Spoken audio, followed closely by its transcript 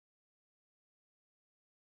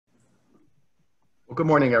Good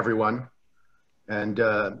morning, everyone,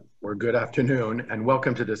 or good afternoon, and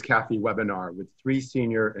welcome to this CAFII webinar with three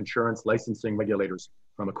senior insurance licensing regulators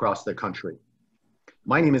from across the country.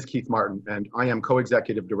 My name is Keith Martin, and I am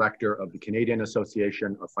Co-Executive Director of the Canadian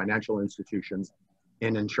Association of Financial Institutions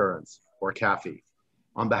in Insurance, or CAFII.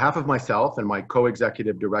 On behalf of myself and my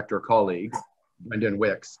Co-Executive Director colleague, Brendan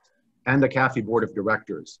Wicks, and the CAFII Board of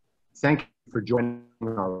Directors, thank you for joining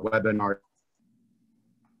our webinar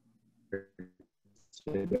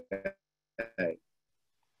today.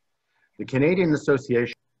 The Canadian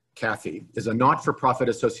Association, CAFII, is a not-for-profit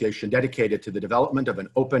association dedicated to the development of an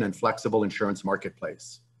open and flexible insurance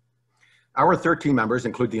marketplace. Our 13 members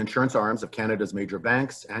include the insurance arms of Canada's major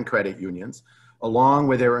banks and credit unions, along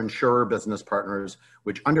with their insurer business partners,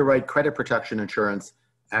 which underwrite credit protection insurance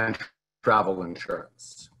and travel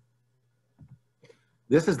insurance.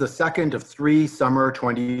 This is the second of three summer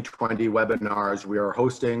 2020 webinars we are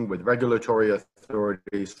hosting with regulatory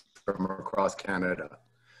authorities from across Canada.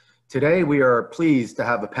 Today, we are pleased to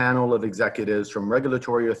have a panel of executives from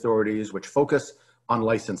regulatory authorities which focus on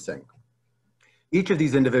licensing. Each of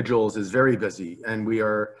these individuals is very busy, and we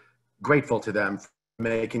are grateful to them for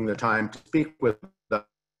making the time to speak with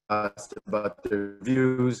us about their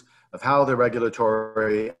views of how the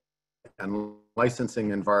regulatory and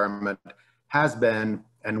licensing environment has been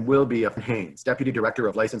and will be of Haines, Deputy Director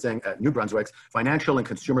of Licensing at New Brunswick's Financial and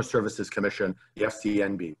Consumer Services Commission, the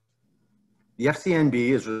FCNB. The FCNB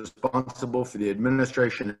is responsible for the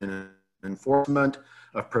administration and enforcement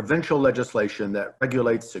of provincial legislation that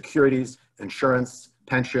regulates securities, insurance,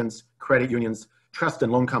 pensions, credit unions, trust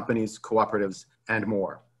and loan companies, cooperatives, and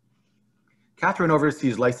more. Catherine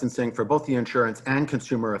oversees licensing for both the insurance and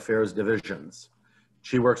consumer affairs divisions.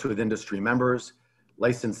 She works with industry members,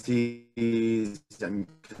 licensees, and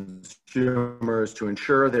consumers to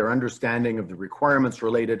ensure their understanding of the requirements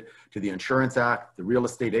related to the Insurance Act, the Real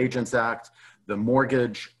Estate Agents Act, the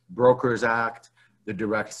Mortgage Brokers Act, the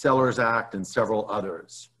Direct Sellers Act, and several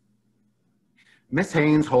others. Ms.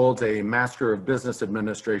 Haines holds a Master of Business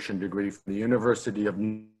Administration degree from the University of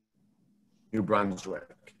New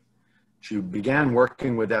Brunswick. She began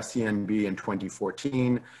working with FCNB in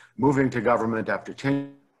 2014, moving to government after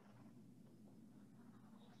 10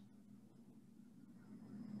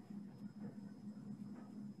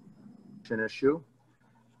 issue,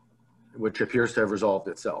 which appears to have resolved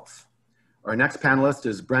itself. Our next panelist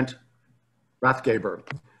is Brent Rathgeber,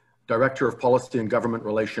 Director of Policy and Government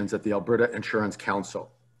Relations at the Alberta Insurance Council.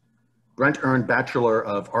 Brent earned Bachelor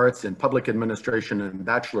of Arts in Public Administration and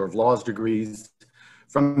Bachelor of Laws degrees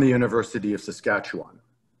from the University of Saskatchewan.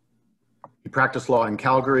 He practiced law in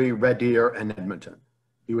Calgary, Red Deer, and Edmonton.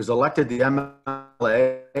 He was elected the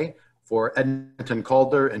MLA for Edmonton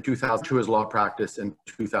Calder in 2000 to his law practice in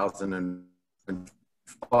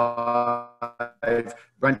 2005.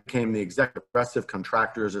 Brent became the Executive of Progressive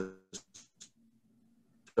Contractors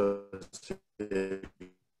Association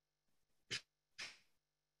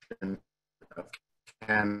of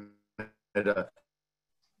Canada,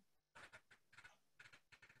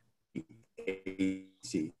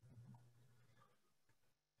 AC.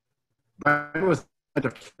 Brent was as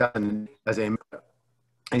a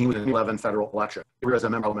and he was in the 2011 federal election. As a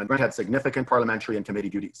member of Parliament, Brent had significant parliamentary and committee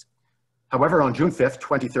duties. However, on June 5th,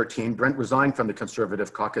 2013, Brent resigned from the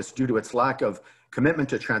Conservative caucus due to its lack of commitment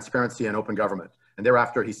to transparency and open government, and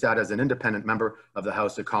thereafter he sat as an independent member of the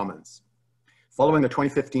House of Commons. Following the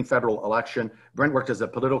 2015 federal election, Brent worked as a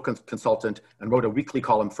political consultant and wrote a weekly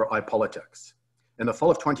column for iPolitics. In the fall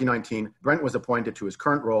of 2019, Brent was appointed to his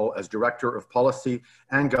current role as Director of Policy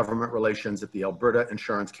and Government Relations at the Alberta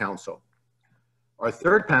Insurance Council. Our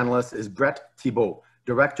third panelist is Brent Thibault,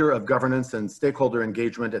 Director of Governance and Stakeholder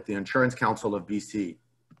Engagement at the Insurance Council of BC.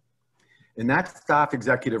 In that staff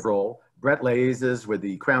executive role, Brent liaises with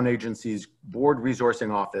the Crown Agency's Board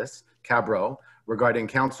Resourcing Office, CABRO, regarding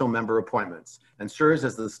council member appointments, and serves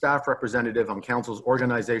as the staff representative on council's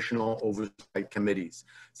organizational oversight committees,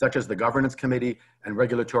 such as the Governance Committee and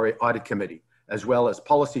Regulatory Audit Committee, as well as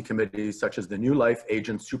policy committees such as the New Life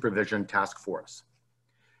Agent Supervision Task Force.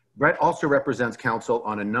 Brent also represents council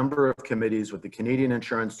on a number of committees with the Canadian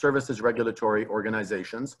Insurance Services Regulatory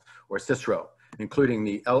Organizations, or CISRO, including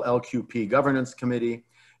the LLQP Governance Committee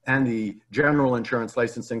and the General Insurance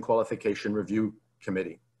Licensing Qualification Review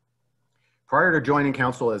Committee. Prior to joining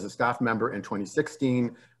council as a staff member in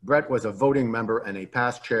 2016, Brent was a voting member and a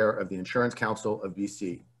past chair of the Insurance Council of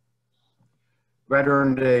BC. Brent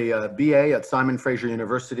earned a BA at Simon Fraser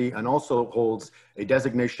University and also holds a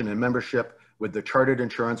designation and membership with the Chartered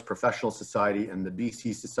Insurance Professional Society and the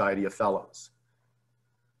BC Society of Fellows.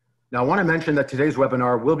 Now, I want to mention that today's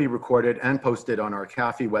webinar will be recorded and posted on our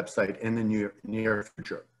CAFII website in the near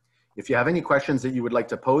future. If you have any questions that you would like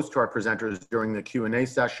to pose to our presenters during the Q&A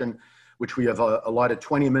session, which we have allotted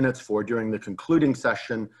 20 minutes for during the concluding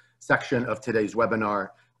section of today's webinar,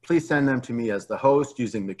 please send them to me as the host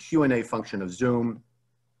using the Q&A function of Zoom,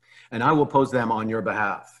 and I will pose them on your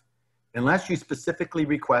behalf. Unless you specifically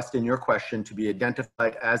request in your question to be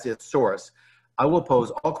identified as its source, I will pose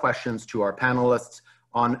all questions to our panelists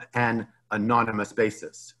on an anonymous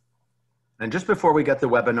basis. And just before we get the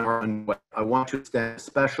webinar underway, I want to extend a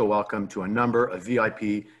special welcome to a number of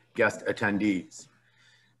VIP guest attendees.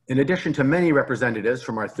 In addition to many representatives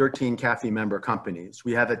from our 13 CAFII member companies,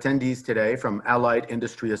 we have attendees today from allied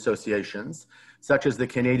industry associations, such as the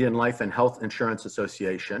Canadian Life and Health Insurance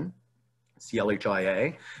Association,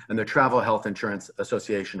 CLHIA, and the Travel Health Insurance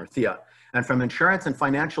Association, or THIA, and from insurance and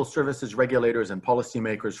financial services regulators and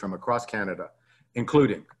policymakers from across Canada,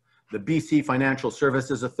 including the BC Financial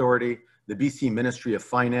Services Authority, the BC Ministry of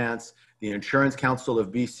Finance, the Insurance Council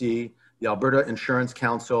of BC, the Alberta Insurance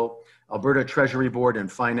Council, Alberta Treasury Board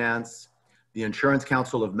and Finance, the Insurance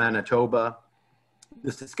Council of Manitoba,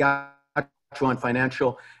 the Saskatchewan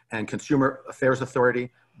Financial and Consumer Affairs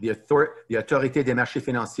Authority, the Autorité des marchés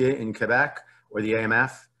financiers in Quebec, or the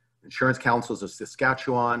AMF, Insurance Councils of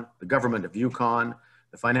Saskatchewan, the Government of Yukon,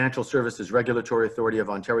 the Financial Services Regulatory Authority of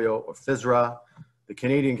Ontario, or FSRA, the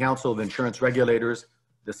Canadian Council of Insurance Regulators,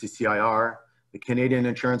 the CCIR, the Canadian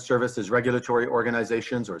Insurance Services Regulatory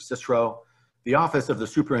Organizations, or CISRO, the Office of the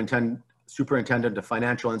Superintendent of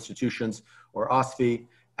Financial Institutions, or OSFI,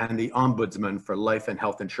 and the Ombudsman for Life and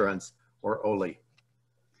Health Insurance, or OLI.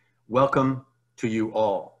 Welcome to you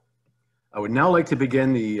all. I would now like to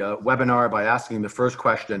begin the webinar by asking the first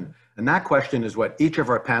question, and that question is what each of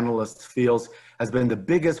our panelists feels has been the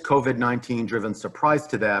biggest COVID-19 driven surprise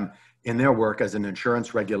to them in their work as an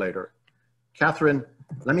insurance regulator. Catherine,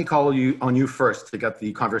 let me call on you first to get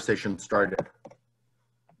the conversation started.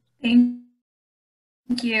 Thank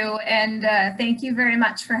you, and thank you very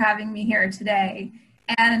much for having me here today.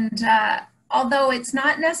 And although it's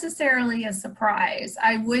not necessarily a surprise,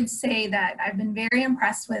 I would say that I've been very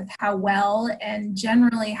impressed with how well and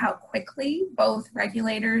generally how quickly both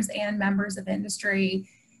regulators and members of industry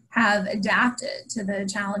have adapted to the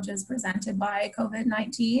challenges presented by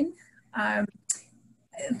COVID-19.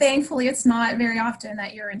 Thankfully, it's not very often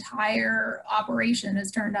that your entire operation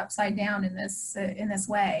is turned upside down in this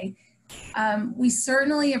way. We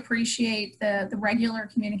certainly appreciate the regular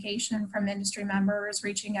communication from industry members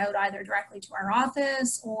reaching out either directly to our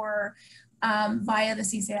office or via the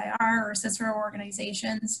CCIR or CISRO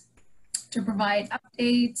organizations to provide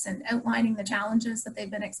updates and outlining the challenges that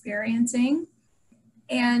they've been experiencing.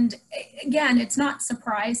 And again, it's not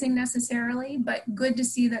surprising necessarily, but good to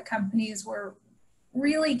see that companies were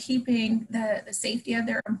really keeping the safety of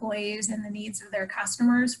their employees and the needs of their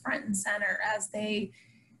customers front and center as they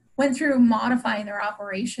went through modifying their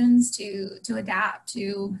operations to adapt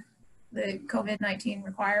to the COVID-19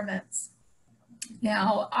 requirements.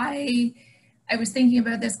 Now, I was thinking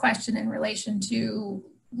about this question in relation to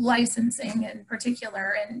licensing in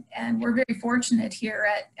particular, and we're very fortunate here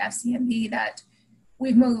at FCMB that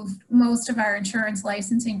we've moved most of our insurance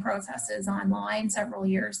licensing processes online several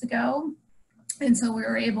years ago. And so we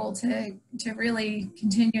were able to really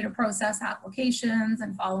continue to process applications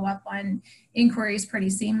and follow up on inquiries pretty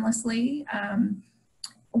seamlessly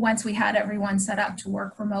once we had everyone set up to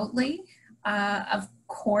work remotely. Of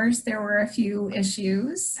course, there were a few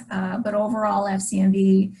issues, but overall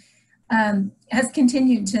FCMB has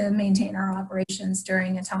continued to maintain our operations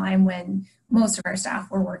during a time when most of our staff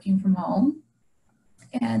were working from home.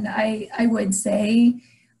 And I would say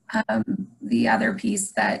the other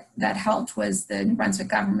piece that helped was the New Brunswick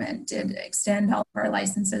government did extend all of our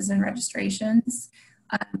licenses and registrations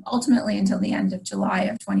ultimately until the end of July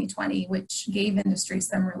of 2020, which gave industry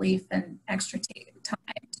some relief and extra time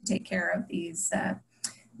to take care of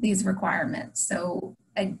these requirements. So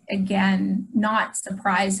again, not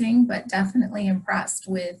surprising, but definitely impressed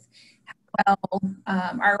with how well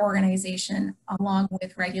our organization, along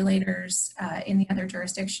with regulators in the other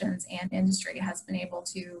jurisdictions and industry, has been able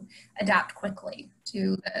to adapt quickly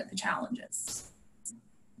to the challenges.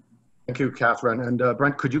 Thank you, Catherine. And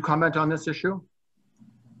Brent, could you comment on this issue?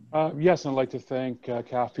 Yes, I'd like to thank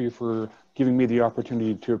CAFII for giving me the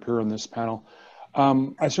opportunity to appear on this panel.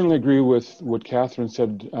 I certainly agree with what Catherine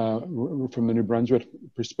said from the New Brunswick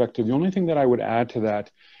perspective. The only thing that I would add to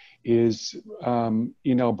that is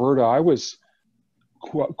in Alberta, I was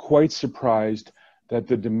quite surprised that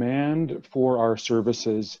the demand for our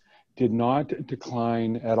services did not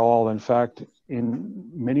decline at all. In fact, in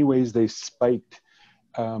many ways, they spiked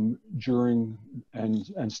during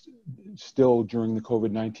still during the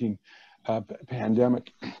COVID-19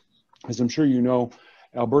 pandemic. As I'm sure you know,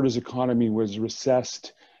 Alberta's economy was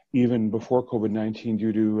recessed even before COVID-19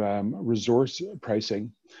 due to resource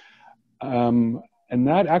pricing. And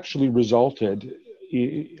that actually resulted,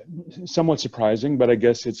 somewhat surprising, but I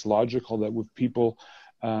guess it's logical that with people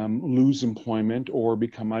lose employment or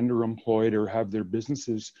become underemployed or have their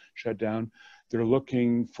businesses shut down, they're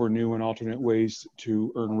looking for new and alternate ways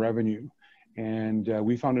to earn revenue. And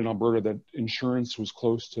we found in Alberta that insurance was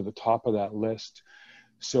close to the top of that list.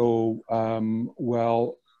 So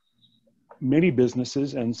while many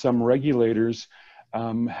businesses and some regulators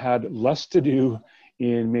had less to do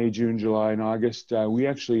in May, June, July, and August, we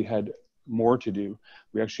actually had more to do.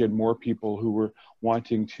 We actually had more people who were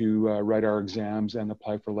wanting to write our exams and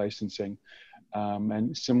apply for licensing.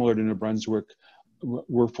 And similar to New Brunswick,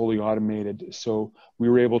 we're fully automated. So we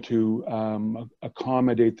were able to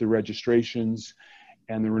accommodate the registrations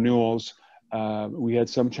and the renewals. We had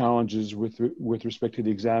some challenges with respect to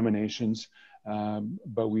the examinations,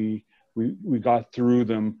 but we got through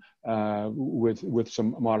them with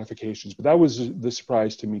some modifications. But that was the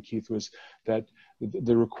surprise to me, Keith, was that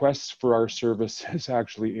the requests for our service has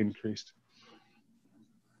actually increased.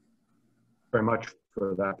 Very much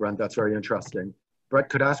for that, Brent. That's very interesting. Brent,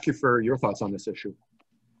 could I ask you for your thoughts on this issue?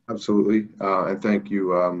 Absolutely, and thank you,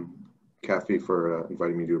 CAFII, for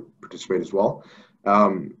inviting me to participate as well.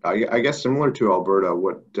 I guess similar to Alberta,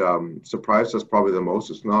 what surprised us probably the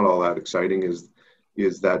most, it's not all that exciting, is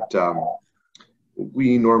that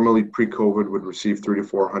we normally pre-COVID would receive 300 to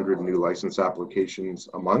 400 new license applications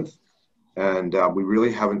a month, and we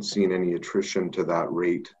really haven't seen any attrition to that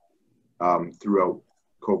rate throughout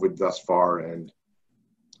COVID thus far. And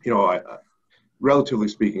you know, relatively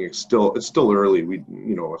speaking, it's still early.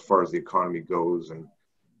 As far as the economy goes and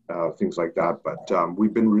things like that. But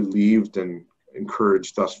we've been relieved and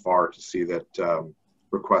encouraged thus far to see that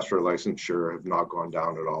requests for licensure have not gone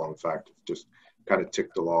down at all. In fact, just kind of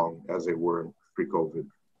ticked along as they were pre-COVID.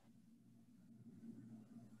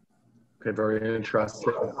 Okay, very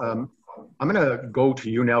interesting. I'm going to go to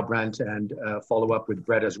you now, Brent, and follow up with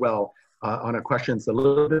Brett as well on a question that's a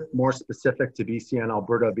little bit more specific to BC and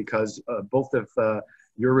Alberta, because both of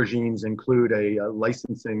your regimes include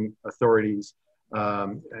licensing authorities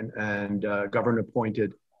and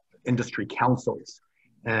government-appointed industry councils.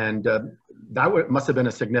 And that must have been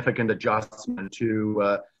a significant adjustment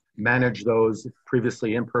to manage those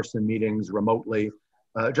previously in-person meetings remotely.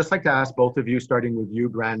 Just like to ask both of you, starting with you,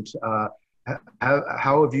 Brent,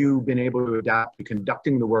 how have you been able to adapt to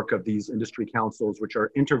conducting the work of these industry councils, which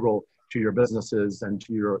are integral to your businesses and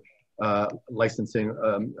to your licensing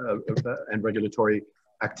and regulatory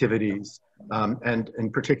activities, and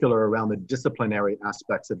in particular around the disciplinary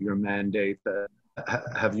aspects of your mandate?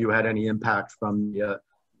 Have you had any impact from the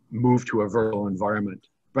move to a virtual environment?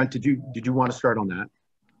 Brent, did you want to start on that?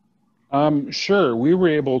 Sure. We were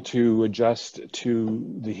able to adjust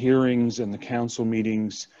to the hearings and the council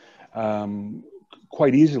meetings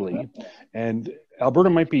quite easily. And Alberta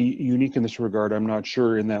might be unique in this regard, I'm not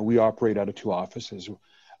sure, in that we operate out of two offices.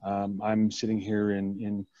 I'm sitting here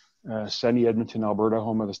in sunny Edmonton, Alberta,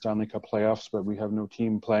 home of the Stanley Cup playoffs, but we have no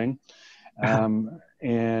team playing.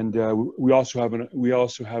 And we also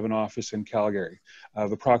have an office in Calgary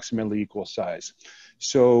of approximately equal size.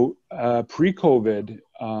 So pre-COVID,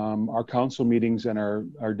 our council meetings and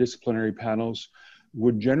our disciplinary panels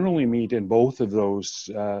would generally meet in both of those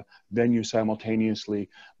venues simultaneously,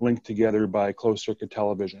 linked together by closed-circuit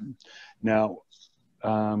television. Now,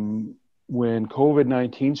 when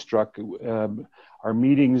COVID-19 struck, our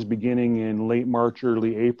meetings beginning in late March,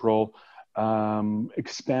 early April,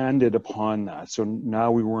 expanded upon that. So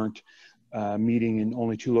now we weren't meeting in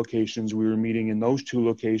only two locations. We were meeting in those two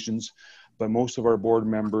locations, but most of our board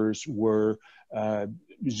members were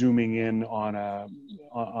Zooming in on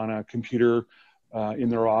a computer in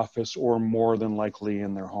their office, or more than likely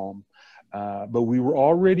in their home. But we were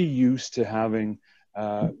already used to having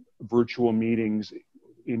virtual meetings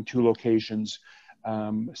in two locations.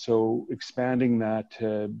 So expanding that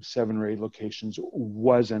to 7 or 8 locations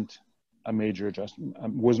wasn't a major adjustment,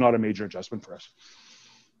 was not a major adjustment for us.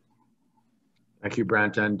 Thank you,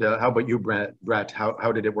 Brent. And how about you, Brett?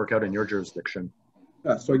 How did it work out in your jurisdiction?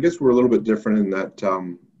 Yeah, so I guess we're a little bit different in that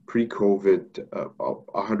pre-COVID,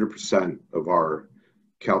 100% of our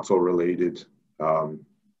council-related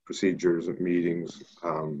procedures and meetings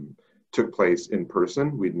took place in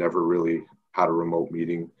person. We'd never really had a remote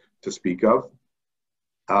meeting to speak of.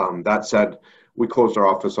 That said, we closed our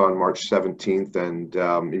office on March 17th, and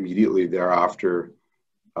immediately thereafter,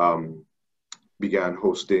 began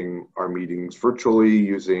hosting our meetings virtually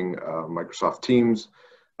using Microsoft Teams.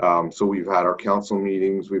 So we've had our council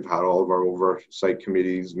meetings, we've had all of our oversight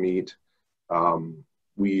committees meet.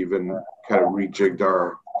 We even kind of rejigged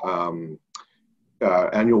our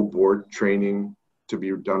annual board training to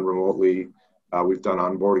be done remotely. We've done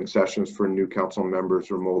onboarding sessions for new council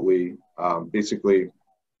members remotely. Basically,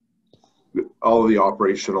 all of the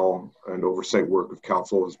operational and oversight work of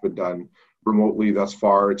council has been done remotely thus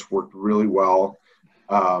far. It's worked really well.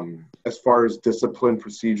 As far as discipline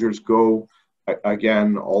procedures go,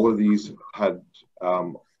 again, all of these had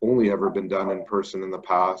only ever been done in person in the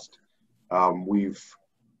past. We've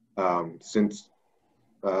since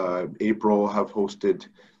April have hosted,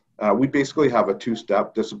 we basically have a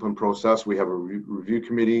two-step discipline process. We have a review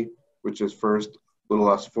committee, which is first a little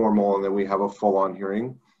less formal, and then we have a full-on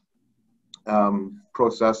hearing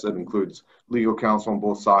process that includes legal counsel on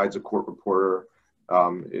both sides, a court reporter.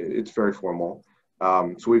 It's very formal.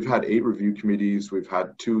 So we've had 8 review committees, we've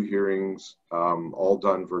had 2 hearings, all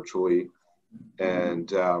done virtually.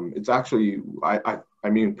 And it's actually, I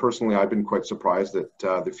mean, personally, I've been quite surprised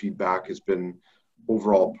that the feedback has been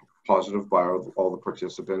overall positive by all the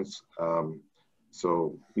participants.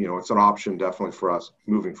 So, you know, it's an option definitely for us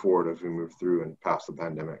moving forward as we move through and past the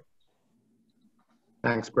pandemic.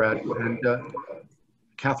 Thanks, Brad. And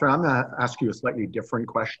Catherine, I'm going to ask you a slightly different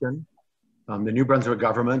question. The New Brunswick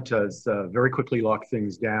government has very quickly locked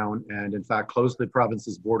things down and in fact closed the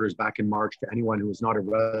province's borders back in March to anyone who was not a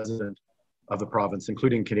resident of the province,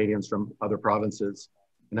 including Canadians from other provinces,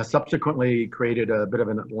 and has subsequently created a bit of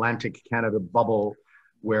an Atlantic Canada bubble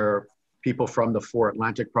where people from the 4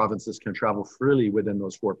 Atlantic provinces can travel freely within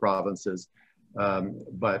those 4 provinces,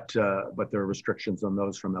 but there are restrictions on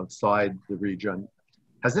those from outside the region.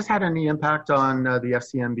 Has this had any impact on the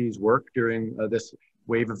FCMB's work during this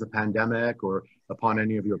wave of the pandemic, or upon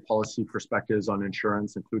any of your policy perspectives on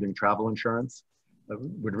insurance, including travel insurance? I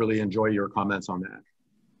would really enjoy your comments on that.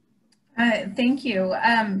 Thank you.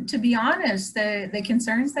 To be honest, the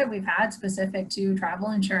concerns that we've had specific to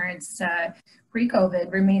travel insurance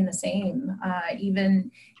pre-COVID remain the same,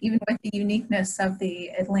 even with the uniqueness of the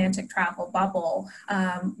Atlantic travel bubble.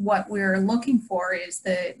 What we're looking for is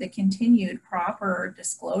the continued proper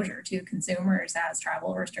disclosure to consumers as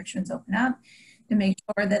travel restrictions open up, to make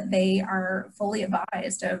sure that they are fully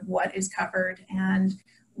advised of what is covered and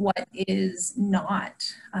what is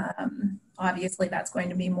not. Obviously, that's going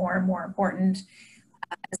to be more and more important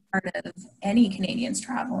as part of any Canadians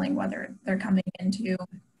traveling, whether they're coming into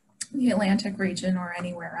the Atlantic region or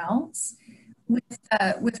anywhere else.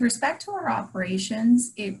 With respect to our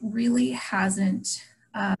operations, it really hasn't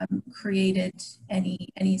created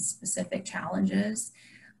any specific challenges.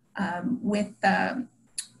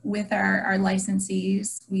 With our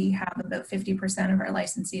licensees, we have about 50% of our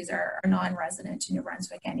licensees are non-resident to New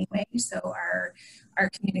Brunswick anyway, so our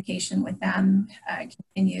communication with them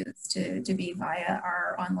continues to be via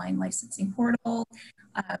our online licensing portal,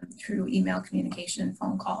 through email communication,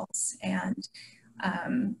 phone calls, and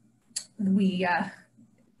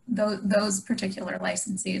those particular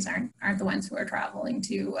licensees aren't the ones who are traveling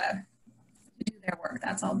to do their work.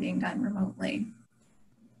 That's all being done remotely.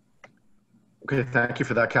 Okay, thank you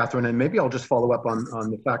for that, Catherine. And maybe I'll just follow up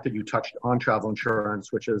on the fact that you touched on travel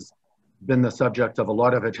insurance, which has been the subject of a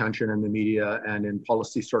lot of attention in the media and in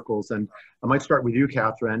policy circles. And I might start with you,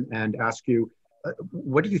 Catherine, and ask you,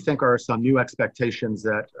 what do you think are some new expectations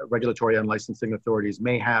that regulatory and licensing authorities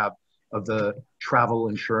may have of the travel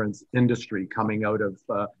insurance industry coming out of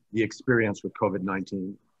the experience with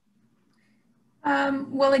COVID-19?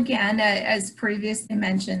 Well, again, as previously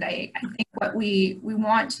mentioned, I think what we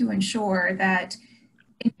want to ensure that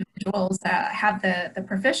individuals have the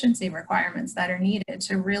proficiency requirements that are needed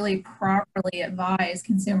to really properly advise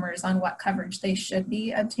consumers on what coverage they should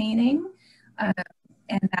be obtaining,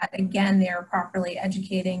 and that, again, they are properly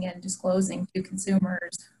educating and disclosing to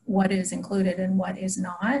consumers what is included and what is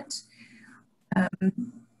not.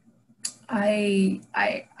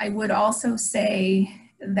 I would also say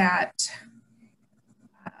that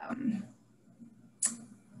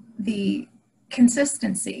the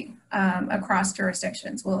consistency across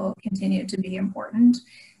jurisdictions will continue to be important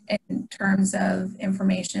in terms of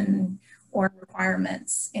information or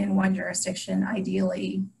requirements in one jurisdiction.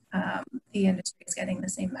 Ideally, the industry is getting the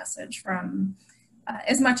same message from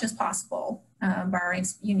as much as possible, barring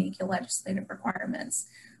unique legislative requirements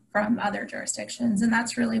from other jurisdictions. And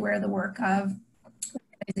that's really where the work of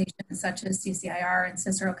organizations such as CCIR and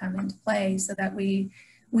Cicero come into play, so that we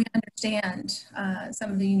understand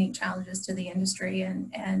some of the unique challenges to the industry,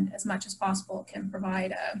 and as much as possible can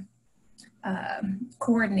provide a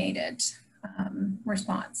coordinated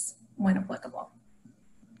response when applicable.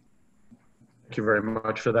 Thank you very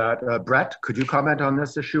much for that. Brent, could you comment on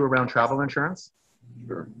this issue around travel insurance?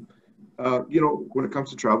 Sure. You know, when it comes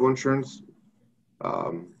to travel insurance,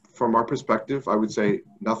 from our perspective, I would say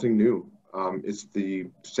nothing new. It's the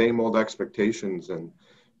same old expectations, and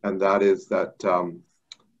that is that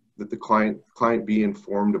that the client be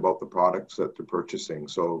informed about the products that they're purchasing.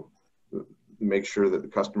 So make sure that the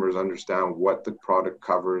customers understand what the product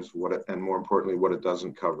covers, and more importantly, what it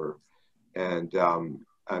doesn't cover, and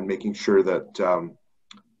making sure that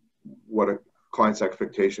what a client's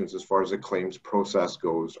expectations as far as the claims process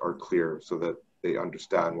goes are clear, so that they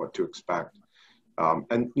understand what to expect.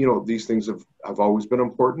 And you know, these things have always been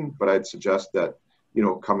important, but I'd suggest that, you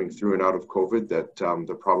know, coming through and out of COVID, that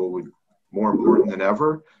they're probably more important than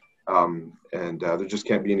ever. And there just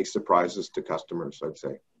can't be any surprises to customers, I'd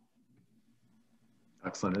say.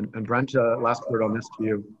 Excellent. And Brent, last word on this to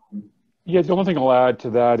you. Yeah, the only thing I'll add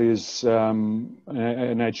to that is,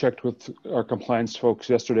 and I checked with our compliance folks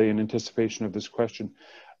yesterday in anticipation of this question,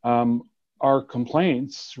 our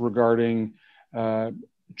complaints regarding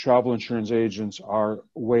travel insurance agents are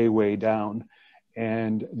way, way down.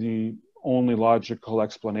 And the only logical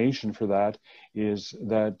explanation for that is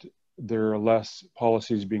that there are less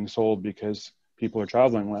policies being sold because people are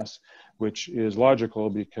traveling less, which is logical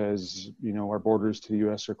because, you know, our borders to the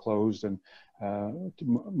US are closed, and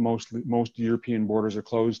most European borders are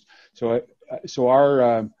closed. So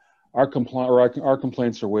our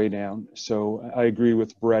complaints are way down. So I agree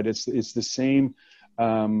with Brett. It's the same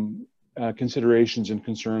considerations and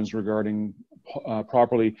concerns regarding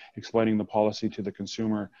properly explaining the policy to the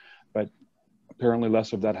consumer, but apparently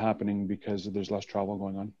less of that happening because there's less travel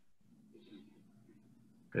going on.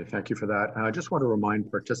 Okay, thank you for that. I just want to remind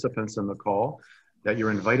participants in the call that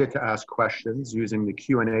you're invited to ask questions using the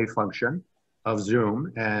Q&A function of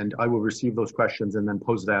Zoom, and I will receive those questions and then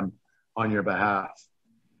pose them on your behalf.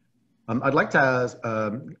 I'd like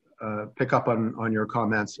to pick up on your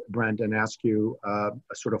comments, Brent, and ask you a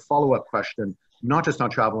sort of follow-up question, not just on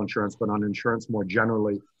travel insurance, but on insurance more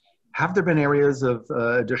generally. Have there been areas of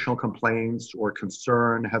additional complaints or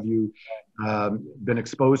concern? Have you been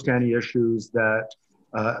exposed to any issues that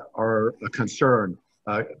are a concern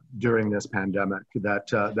during this pandemic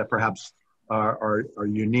that perhaps are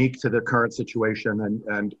unique to the current situation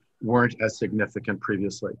and weren't as significant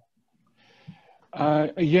previously?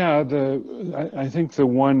 Yeah, I think the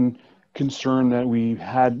one concern that we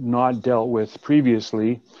had not dealt with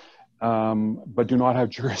previously, but do not have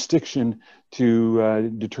jurisdiction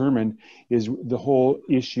to determine, is the whole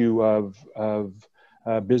issue of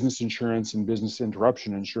business insurance and business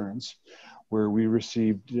interruption insurance, where we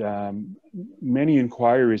received many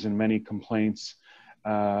inquiries and many complaints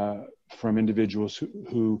from individuals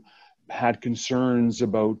who had concerns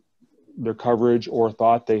about their coverage or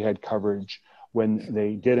thought they had coverage when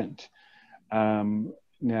they didn't.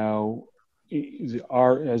 Now,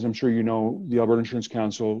 as I'm sure you know, the Alberta Insurance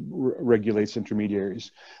Council regulates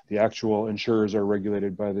intermediaries. The actual insurers are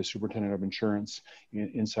regulated by the Superintendent of Insurance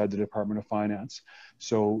inside the Department of Finance.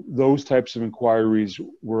 So those types of inquiries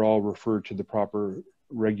were all referred to the proper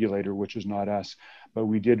regulator, which is not us. But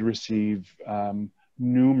we did receive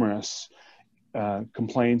numerous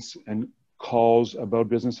complaints and calls about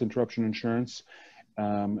business interruption insurance.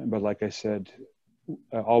 But like I said,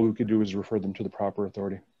 all we could do is refer them to the proper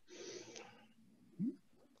authority.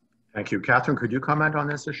 Thank you. Catherine, could you comment on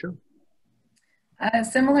this issue?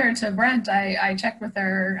 Similar to Brent, I checked with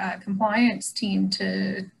our compliance team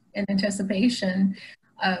in anticipation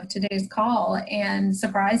of today's call, and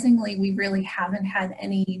surprisingly, we really haven't had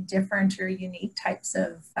any different or unique types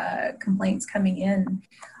of complaints coming in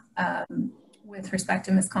with respect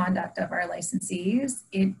to misconduct of our licensees.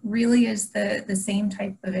 It really is the same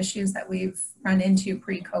type of issues that we've run into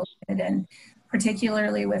pre-COVID, and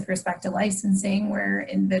particularly with respect to licensing, where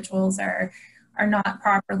individuals are not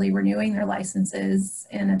properly renewing their licenses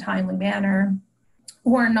in a timely manner,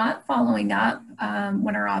 or not following up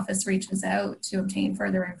when our office reaches out to obtain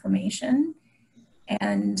further information.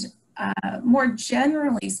 And more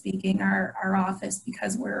generally speaking, our office,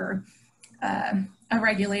 because we're a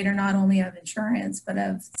regulator not only of insurance, but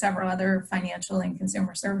of several other financial and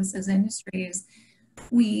consumer services industries,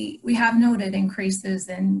 we have noted increases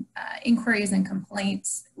in inquiries and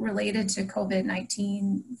complaints related to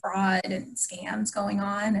COVID-19 fraud and scams going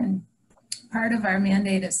on. And part of our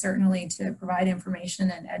mandate is certainly to provide information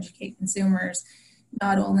and educate consumers,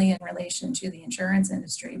 not only in relation to the insurance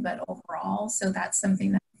industry, but overall. So that's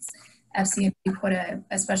something that FCMP put a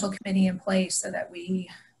special committee in place so that we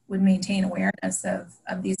would maintain awareness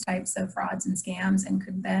of these types of frauds and scams, and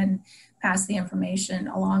could then pass the information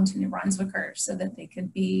along to New Brunswickers so that they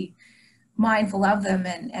could be mindful of them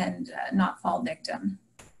and not fall victim.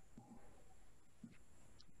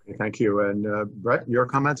 Okay, thank you. And Brent, your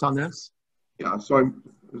comments on this? Yeah, so I'm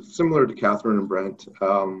similar to Catherine and Brent.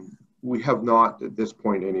 We have not, at this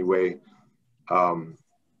point anyway,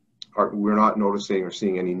 we're not noticing or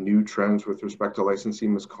seeing any new trends with respect to licensee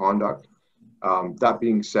misconduct. That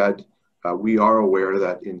being said, we are aware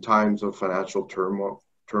that in times of financial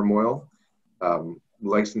turmoil,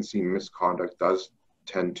 licensee misconduct does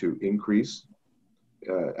tend to increase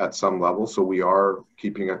at some level. So we are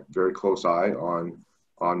keeping a very close eye on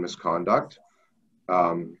misconduct.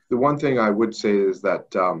 The one thing I would say is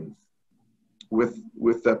that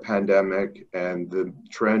with the pandemic and the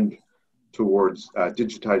trend towards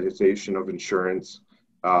digitization of insurance,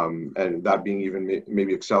 and that being even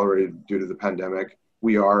maybe accelerated due to the pandemic,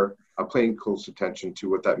 we are paying close attention to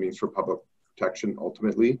what that means for public protection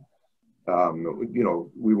ultimately. You know,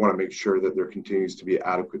 we want to make sure that there continues to be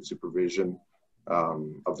adequate supervision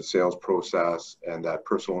of the sales process and that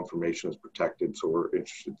personal information is protected. So we're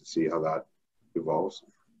interested to see how that evolves.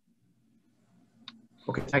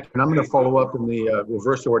 Okay, thank you. And I'm going to follow up in the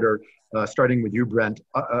reverse order, starting with you, Brent,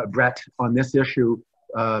 on this issue,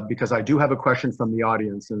 because I do have a question from the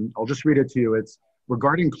audience, and I'll just read it to you. It's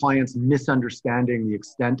regarding clients misunderstanding the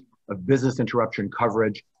extent of business interruption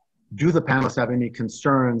coverage. Do the panelists have any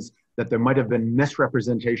concerns that there might have been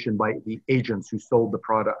misrepresentation by the agents who sold the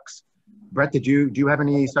products? Brent, do you have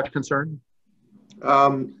any such concern?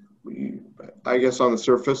 I guess on the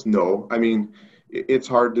surface, no. I mean, it's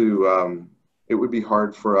hard to, it would be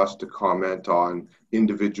hard for us to comment on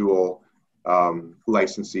individual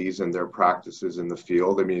licensees and their practices in the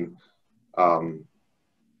field. I mean,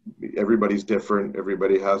 everybody's different.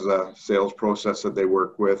 Everybody has a sales process that they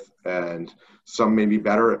work with, and some may be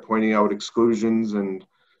better at pointing out exclusions than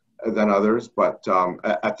others. But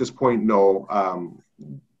at this point, no,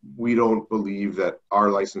 we don't believe that our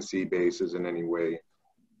licensee base is in any way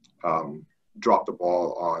dropped the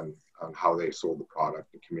ball on how they sold the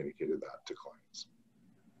product and communicated that to clients.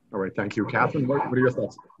 All right, thank you. Catherine, what are your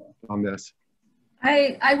thoughts on this?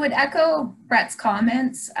 I would echo Brett's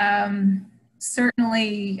comments.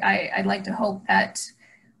 Certainly, I'd like to hope that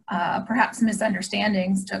perhaps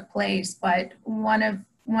misunderstandings took place, but one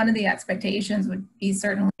of the expectations would be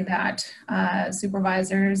certainly that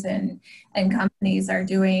supervisors and companies are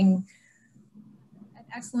doing an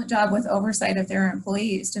excellent job with oversight of their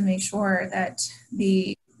employees to make sure that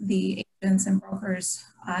the agents and brokers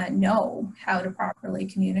know how to properly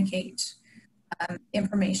communicate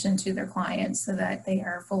information to their clients so that they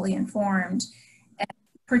are fully informed, and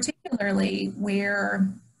particularly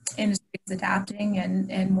where industry is adapting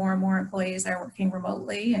and more employees are working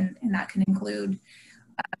remotely, and that can include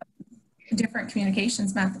different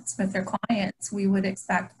communications methods with their clients. We would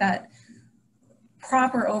expect that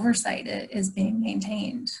proper oversight is being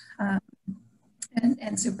maintained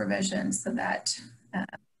and supervision so that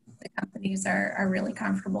the companies are really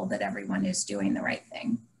comfortable that everyone is doing the right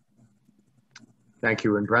thing. Thank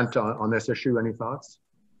you. And Brent, on this issue, any thoughts?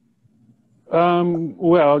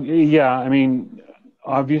 Well, yeah, I mean,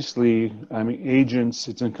 obviously, I mean, agents,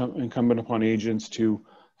 it's incumbent upon agents to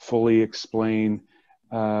fully explain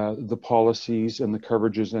the policies and the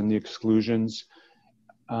coverages and the exclusions.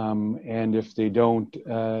 And if they don't,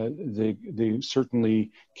 they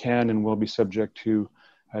certainly can and will be subject to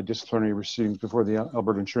disciplinary proceedings before the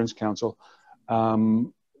Alberta Insurance Council.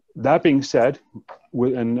 That being said,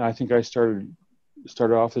 and I think I started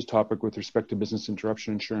off this topic with respect to business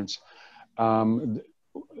interruption insurance.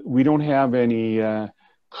 We don't have any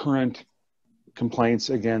current complaints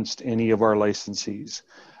against any of our licensees.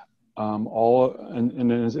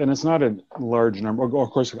 And it's not a large number.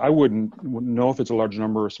 Of course, I wouldn't know if it's a large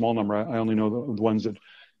number or a small number. I only know the ones that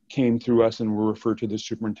came through us and were referred to the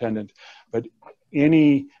superintendent. But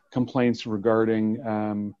any complaints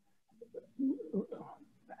regarding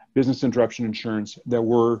business interruption insurance that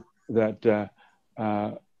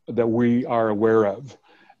we are aware of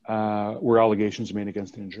were allegations made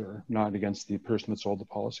against the insurer, not against the person that sold the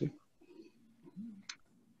policy.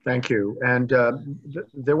 Thank you. And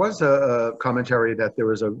there was a commentary that there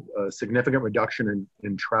was a significant reduction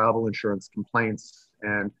in travel insurance complaints,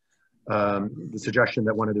 and the suggestion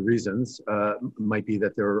that one of the reasons might be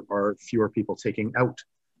that there are fewer people taking out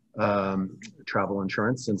travel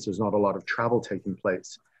insurance since there's not a lot of travel taking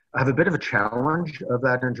place. I have a bit of a challenge of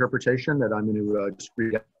that interpretation that I'm going to just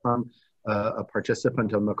read from a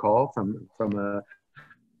participant on the call from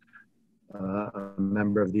a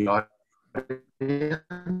member of the audience.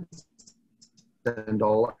 and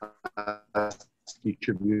I'll ask each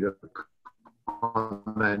of you to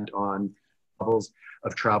comment on levels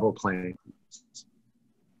of travel claims,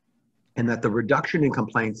 and that the reduction in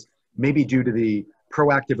complaints may be due to the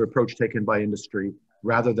proactive approach taken by industry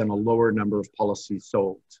rather than a lower number of policies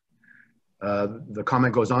sold. The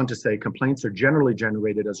comment goes on to say complaints are generally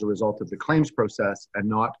generated as a result of the claims process and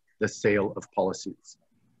not the sale of policies.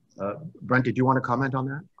 Brent, did you want to comment on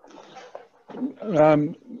that?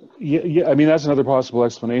 Yeah, I mean, that's another possible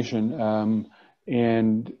explanation.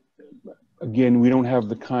 And again, we don't have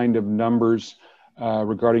the kind of numbers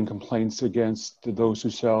regarding complaints against those who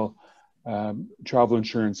sell travel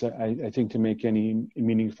insurance, I think, to make any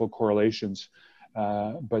meaningful correlations.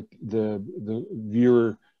 But the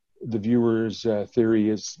viewer's theory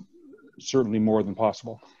is certainly more than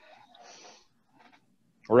possible.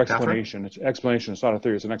 Or explanation. It's explanation. It's not a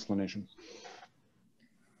theory. It's an explanation.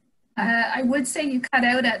 I would say you cut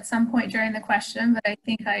out at some point during the question, but I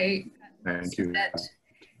think I Thank you. It.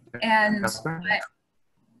 And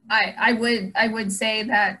I would say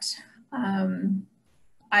that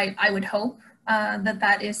I would hope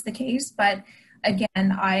that is the case, but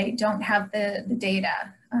again, I don't have the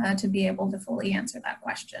data to be able to fully answer that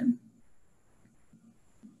question.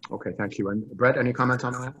 Okay, thank you. And Brett, any comments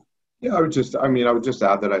on that? Yeah, I would just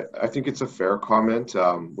add that I think it's a fair comment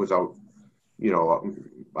without,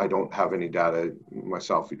 I don't have any data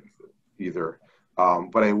myself either.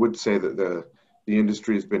 But I would say that the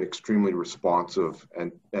industry has been extremely responsive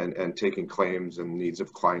and taking claims and needs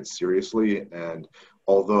of clients seriously. And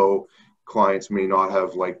although clients may not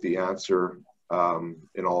have liked the answer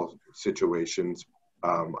in all situations,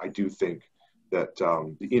 I do think that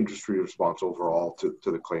the industry response overall to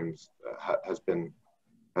the claims has been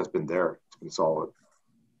there. It's been solid.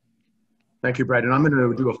 Thank you, Brett. And I'm going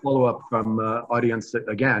to do a follow-up from audience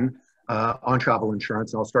again on travel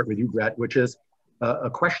insurance. And I'll start with you, Brett, which is a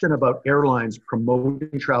question about airlines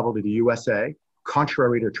promoting travel to the USA,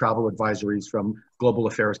 contrary to travel advisories from Global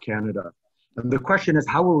Affairs Canada. And the question is,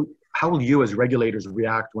 how will you as regulators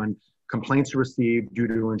react when complaints are received due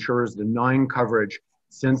to insurers denying coverage,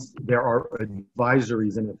 since there are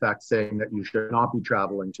advisories in effect saying that you should not be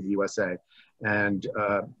traveling to the USA? And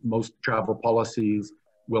most travel policies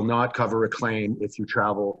will not cover a claim if you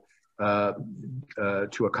travel to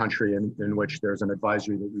a country in which there's an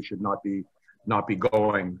advisory that you should not be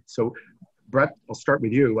going. So, Brett, I'll start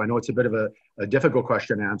with you. I know it's a bit of a difficult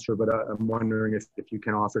question to answer, but I'm wondering if you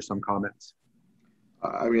can offer some comments.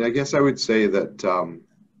 I mean, I guess I would say that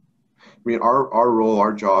our role,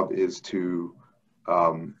 our job is to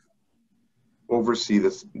oversee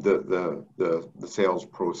the sales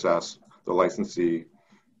process, the licensee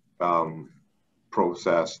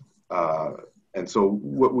process, and so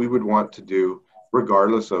what we would want to do,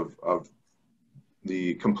 regardless of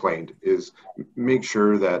the complaint, is make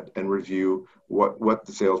sure that and review what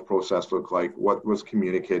the sales process looked like, what was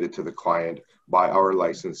communicated to the client by our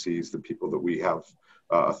licensees, the people that we have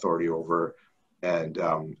authority over, and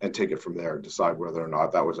take it from there, decide whether or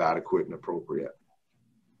not that was adequate and appropriate.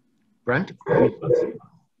 Brent?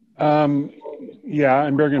 Yeah,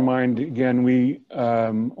 and bearing in mind, again, we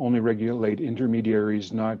only regulate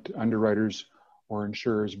intermediaries, not underwriters or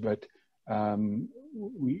insurers, but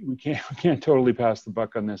we can't totally pass the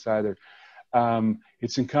buck on this either.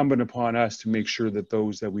 It's incumbent upon us to make sure that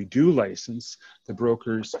those that we do license, the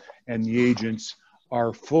brokers and the agents,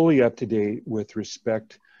 are fully up to date with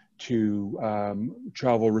respect to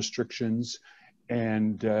travel restrictions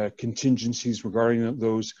and contingencies regarding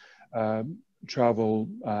those travel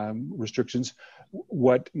restrictions.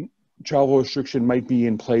 What travel restriction might be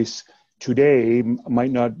in place today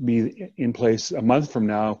might not be in place a month from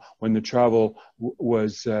now when the travel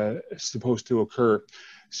was supposed to occur.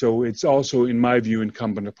 So it's also, in my view,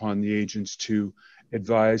 incumbent upon the agents to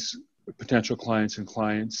advise potential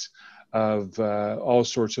clients of all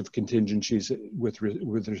sorts of contingencies with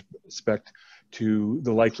respect to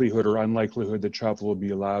the likelihood or unlikelihood that travel will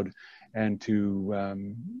be allowed, and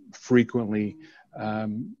to frequently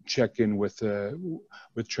check in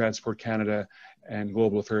with Transport Canada and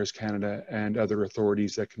Global Affairs Canada and other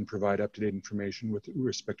authorities that can provide up-to-date information with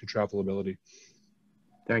respect to travelability.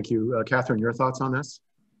 Thank you. Catherine, your thoughts on this?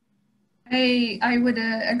 I would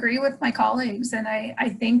agree with my colleagues, and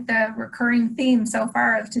I think the recurring theme so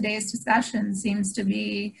far of today's discussion seems to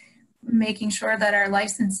be making sure that our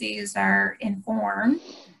licensees are informed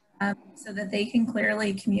so that they can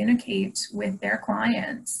clearly communicate with their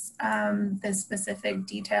clients the specific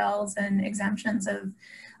details and exemptions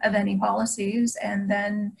of any policies. And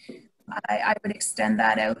then I would extend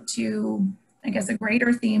that out to I guess, a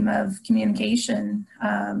greater theme of communication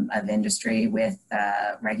of industry with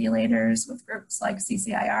regulators, with groups like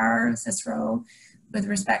CCIR, CISRO, with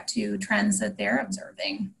respect to trends that they're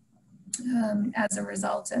observing as a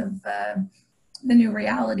result of the new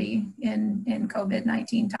reality in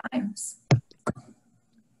COVID-19 times.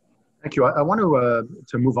 Thank you. I want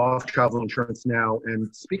to move off travel insurance now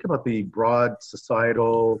and speak about the broad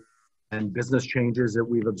societal and business changes that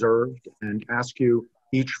we've observed, and ask you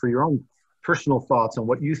each for your own personal thoughts on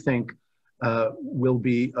what you think will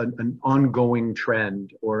be an ongoing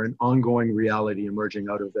trend or an ongoing reality emerging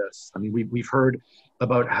out of this. I mean, we've heard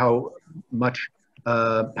about how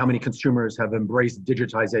many consumers have embraced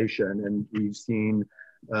digitization, and we've seen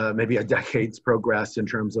maybe a decade's progress in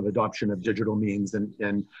terms of adoption of digital means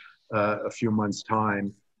in a few months'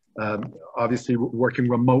 time. Obviously, working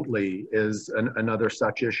remotely is another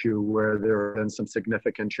such issue where there have been some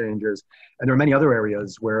significant changes. And there are many other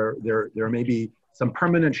areas where there may be some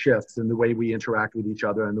permanent shifts in the way we interact with each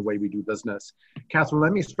other and the way we do business. Catherine,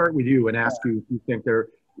 let me start with you and ask you if you think there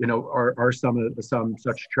are some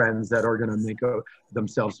such trends that are going to make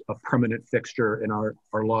themselves a permanent fixture in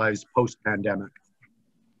our lives post-pandemic.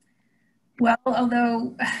 Well,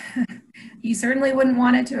 although you certainly wouldn't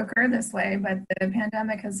want it to occur this way, but the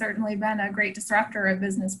pandemic has certainly been a great disruptor of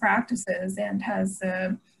business practices and has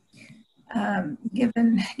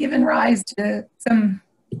given rise to some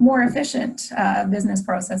more efficient business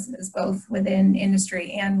processes, both within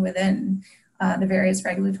industry and within the various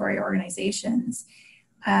regulatory organizations.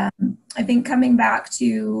 I think coming back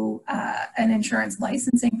to an insurance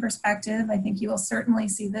licensing perspective, I think you will certainly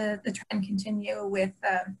see the trend continue with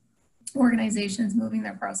organizations moving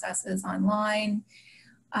their processes online.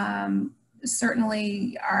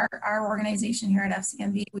 Certainly our organization here at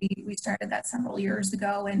FCMB, we started that several years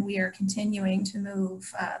ago, and we are continuing to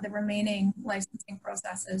move the remaining licensing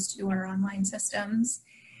processes to our online systems.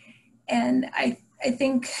 And I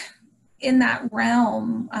think in that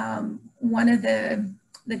realm, one of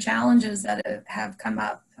the challenges that have come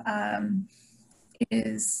up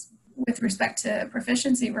is with respect to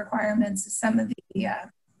proficiency requirements. Some of the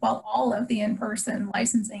all of the in-person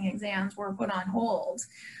licensing exams were put on hold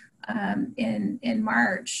in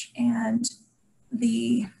March, and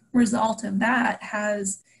the result of that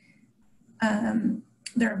has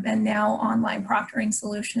there have been now online proctoring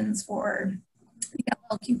solutions for the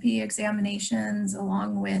LQP examinations,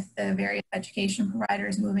 along with the various education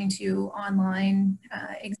providers moving to online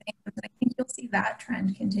exams. And I think you'll see that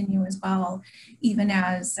trend continue as well, even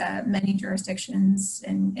as many jurisdictions,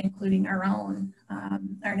 including our own,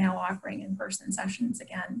 are now offering in-person sessions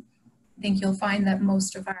again. I think you'll find that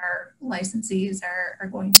most of our licensees are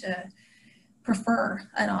going to prefer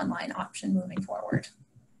an online option moving forward.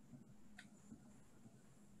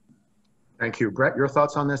 Thank you. Brent, your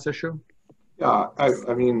thoughts on this issue? Yeah,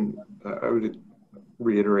 I mean, I would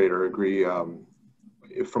reiterate or agree.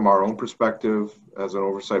 From our own perspective as an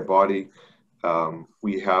oversight body,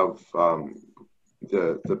 we have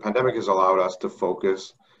the pandemic has allowed us to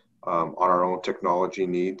focus on our own technology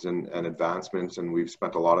needs and advancements, and we've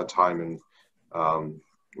spent a lot of time in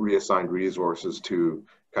reassigned resources to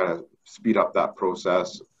kind of speed up that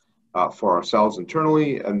process for ourselves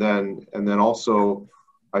internally, and then also,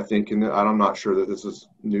 I think, and I'm not sure that this is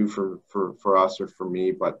new for us or for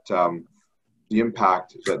me, but the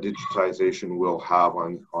impact that digitization will have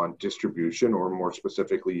on distribution, or more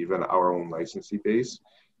specifically, even our own licensee base,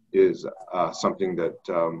 is something that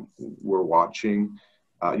we're watching.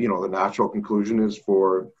 The natural conclusion is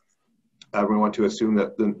for everyone to assume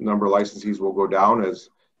that the number of licensees will go down as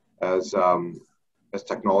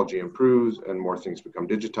technology improves and more things become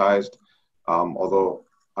digitized. Although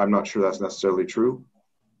I'm not sure that's necessarily true.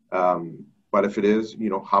 But if it is,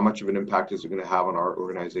 how much of an impact is it going to have on our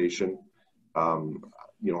organization?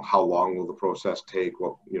 How long will the process take?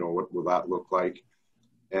 What will that look like?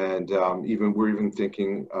 And we're even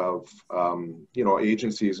thinking of,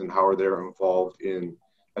 agencies and how are they involved in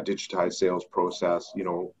a digitized sales process?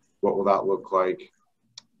 What will that look like?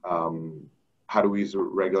 How do we as a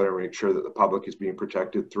regulator make sure that the public is being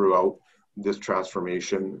protected throughout this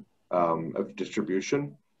transformation of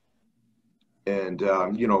distribution? And,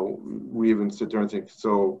 we even sit there and think,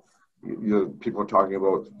 so people are talking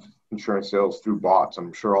about insurance sales through bots.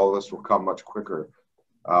 I'm sure all of this will come much quicker.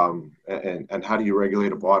 And how do you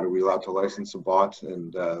regulate a bot? Are we allowed to license a bot?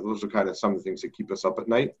 And those are kind of some of the things that keep us up at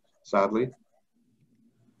night, sadly.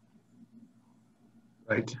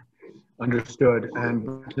 Right. Understood.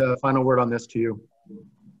 And final word on this to you.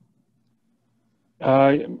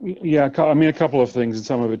 Yeah, I mean, a couple of things, and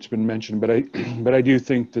some of it's been mentioned, but I do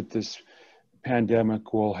think that this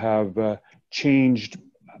pandemic will have changed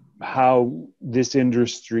how this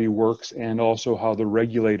industry works and also how the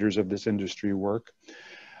regulators of this industry work.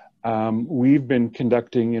 We've been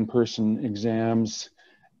conducting in-person exams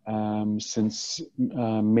since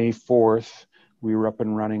May 4th. We were up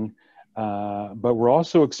and running, but we're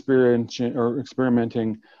also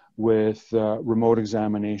experimenting with remote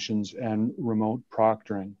examinations and remote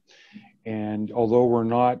proctoring. And although we're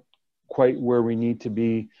not quite where we need to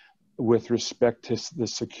be with respect to the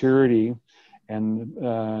security and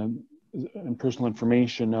personal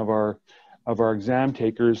information of our exam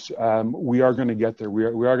takers, we are going to get there. We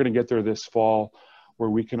are going to get there this fall, where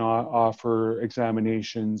we can offer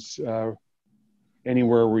examinations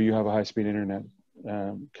anywhere where you have a high-speed internet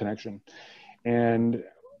connection. And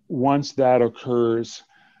once that occurs,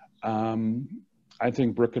 I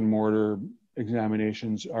think brick and mortar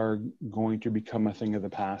examinations are going to become a thing of the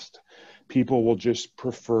past. People will just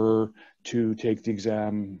prefer to take the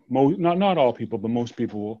exam. Not all people, but most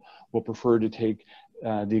people will prefer to take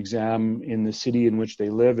the exam in the city in which they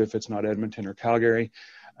live, if it's not Edmonton or Calgary,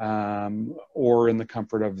 or in the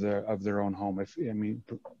comfort of their own home.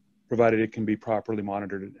 Provided it can be properly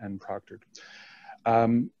monitored and proctored.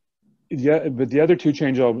 Yeah, but the other two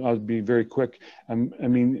changes, I'll be very quick.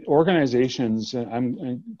 Organizations,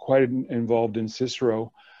 I'm quite involved in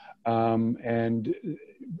Cicero, and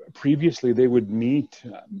previously they would meet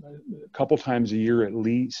a couple times a year at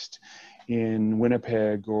least in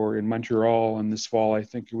Winnipeg or in Montreal, and this fall I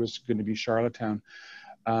think it was going to be Charlottetown.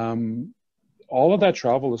 All of that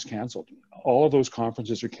travel is canceled. All of those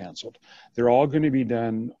conferences are canceled. They're all going to be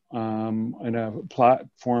done in a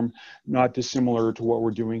platform not dissimilar to what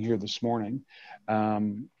we're doing here this morning,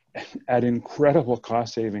 at incredible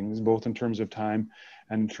cost savings, both in terms of time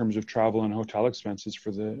and in terms of travel and hotel expenses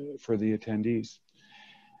for the attendees.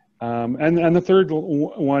 And the third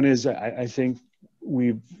one is, I think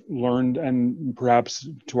we've learned, and perhaps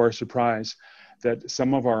to our surprise, that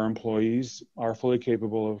some of our employees are fully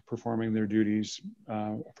capable of performing their duties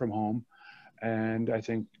from home. And I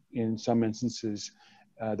think in some instances,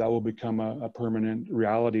 that will become a permanent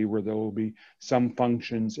reality, where there will be some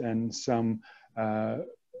functions and some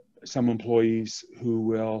employees who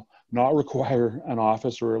will not require an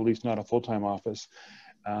office, or at least not a full-time office.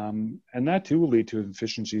 And that too will lead to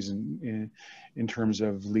efficiencies in terms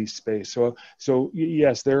of lease space. So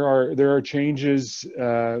yes, there are changes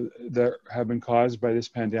that have been caused by this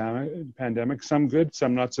pandemic. Some good,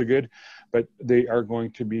 some not so good, but they are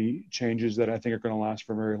going to be changes that I think are going to last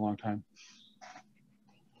for a very long time.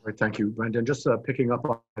 Right, thank you, Brendan. Just picking up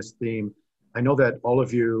on this theme, I know that all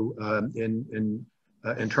of you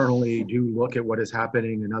internally do look at what is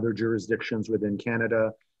happening in other jurisdictions within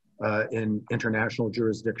Canada, in international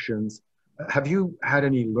jurisdictions. Have you had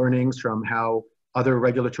any learnings from how other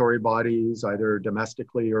regulatory bodies, either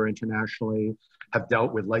domestically or internationally, have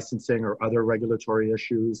dealt with licensing or other regulatory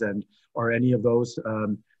issues? And are any of those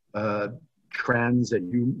trends that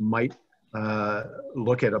you might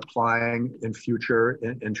look at applying in future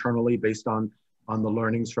internally based on the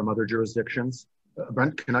learnings from other jurisdictions?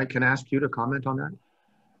 Brent, can I ask you to comment on that?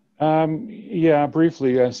 Yeah,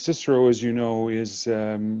 briefly. Cicero, as you know, is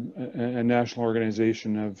a national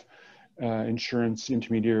organization of insurance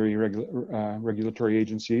intermediary regulatory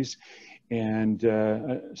agencies, and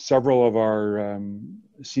several of our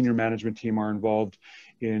senior management team are involved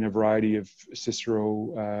in a variety of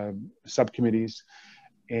Cicero subcommittees,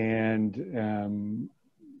 and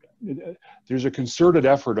there's a concerted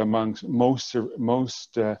effort amongst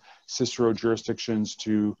most Cicero jurisdictions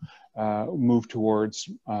to move towards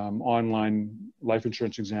online life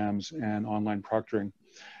insurance exams and online proctoring.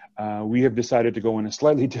 We have decided to go in a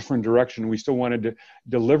slightly different direction. We still wanted to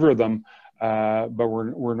deliver them, but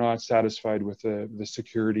we're not satisfied with the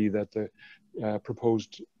security that the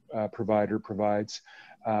proposed provider provides.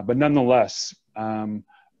 But nonetheless,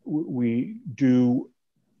 we do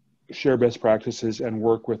share best practices and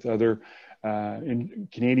work with other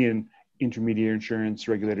Canadian intermediary insurance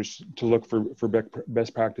regulators to look for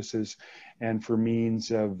best practices and for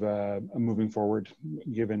means of moving forward,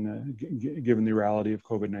 given the reality of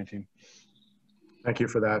COVID-19. Thank you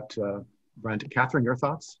for that, Brent. Catherine, your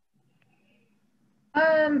thoughts?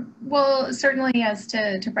 Well, certainly as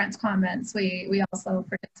to Brent's comments, we also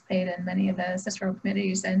participate in many of the Cicero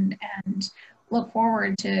committees and look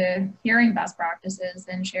forward to hearing best practices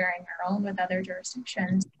and sharing our own with other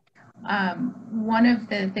jurisdictions. One of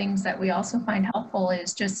the things that we also find helpful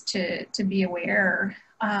is just to be aware,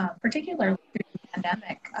 particularly through the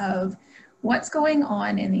pandemic, of what's going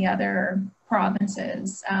on in the other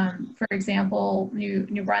provinces. For example,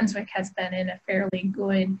 New Brunswick has been in a fairly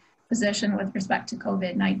good position with respect to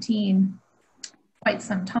COVID-19. quite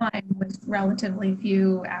some time with relatively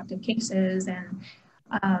few active cases, and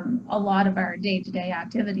a lot of our day-to-day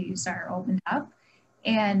activities are opened up.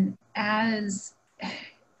 And as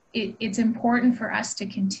it's important for us to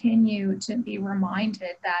continue to be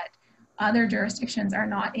reminded that other jurisdictions are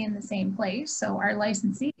not in the same place. So our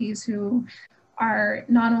licensees who are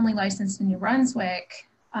not only licensed in New Brunswick,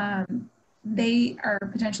 they are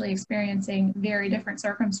potentially experiencing very different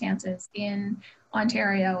circumstances in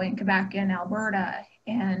Ontario and Quebec and Alberta,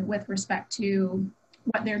 and with respect to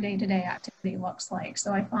what their day-to-day activity looks like.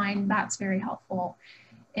 So I find that's very helpful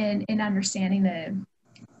in understanding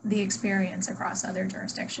the experience across other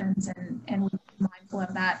jurisdictions, and we're mindful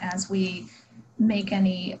of that as we make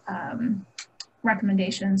any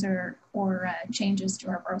recommendations or changes to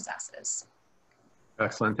our processes.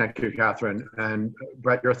 Excellent, thank you, Catherine. And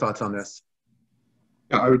Brett, your thoughts on this?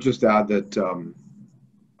 I would just add that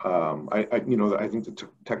I think the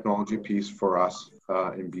technology piece for us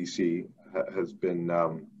in BC has been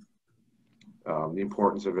the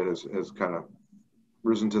importance of it has kind of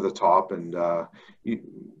risen to the top, and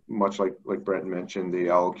much like Brent mentioned, the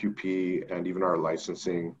LQP and even our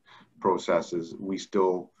licensing processes, we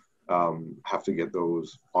still have to get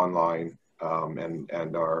those online,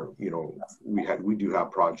 and our we do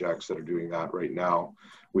have projects that are doing that right now.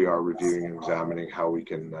 We are reviewing and examining how we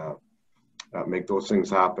can make those things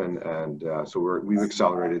happen, and so we've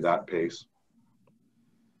accelerated that pace.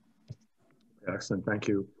 Excellent, thank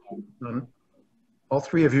you. All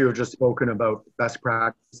three of you have just spoken about best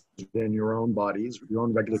practices in your own bodies, your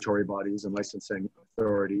own regulatory bodies and licensing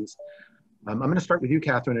authorities. I'm going to start with you,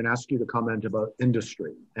 Catherine, and ask you to comment about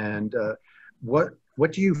industry. And what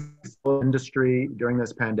do you feel industry during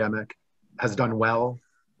this pandemic has done well?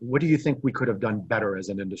 What do you think we could have done better as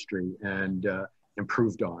an industry and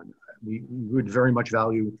improved on? We would very much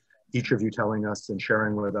value each of you telling us and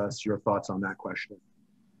sharing with us your thoughts on that question.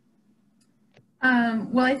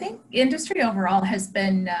 Well, I think industry overall has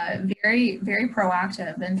been very, very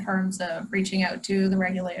proactive in terms of reaching out to the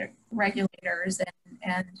regulators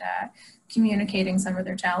and communicating some of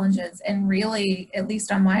their challenges. And really, at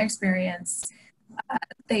least on my experience,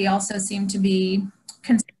 they also seem to be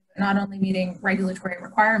concerned not only meeting regulatory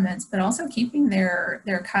requirements, but also keeping their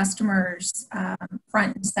customers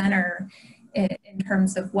front and center in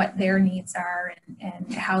terms of what their needs are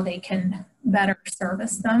and how they can better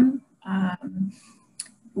service them.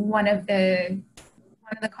 One of the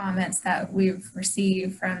comments that we've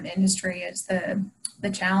received from industry is the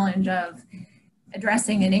challenge of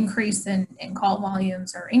addressing an increase in call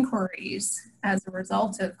volumes or inquiries as a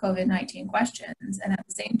result of COVID-19 questions, and at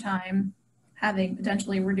the same time having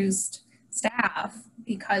potentially reduced staff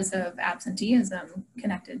because of absenteeism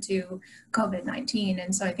connected to COVID-19.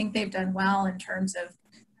 And so I think they've done well in terms of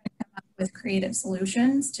with creative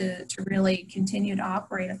solutions to really continue to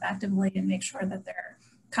operate effectively and make sure that their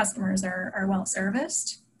customers are well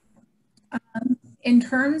serviced. In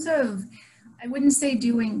terms of, I wouldn't say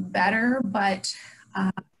doing better, but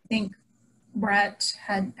I think Brett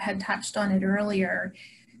had touched on it earlier.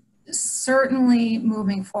 Certainly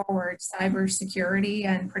moving forward, cybersecurity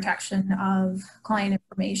and protection of client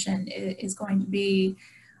information is going to be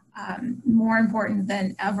more important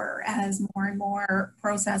than ever as more and more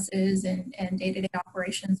processes and day-to-day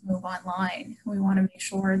operations move online. We want to make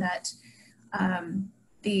sure that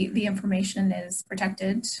the information is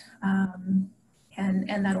protected and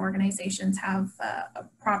that organizations have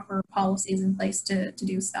proper policies in place to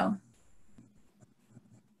do so.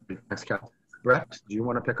 Thanks, Kat. Brett, do you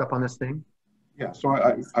want to pick up on this thing? Yeah, so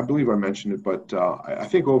I believe I mentioned it, but I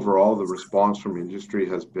think overall the response from industry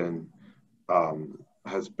has been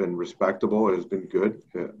respectable. It has been good,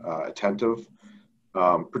 attentive,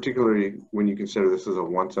 particularly when you consider this is a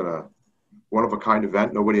one of a kind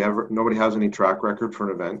event. Nobody has any track record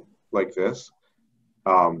for an event like this.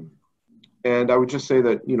 And I would just say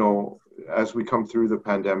that, as we come through the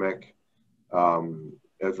pandemic,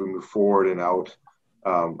 as we move forward and out,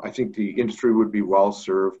 I think the industry would be well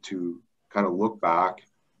served to kind of look back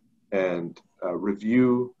and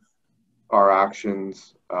review our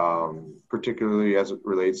actions, particularly as it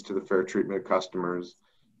relates to the fair treatment of customers.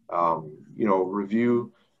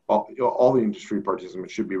 Review all the industry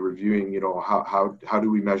participants should be reviewing. How do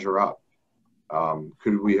we measure up?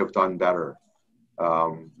 Could we have done better?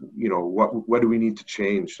 What do we need to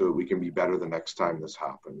change so that we can be better the next time this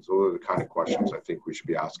happens? Those are the kind of questions I think we should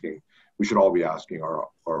be asking. We should all be asking our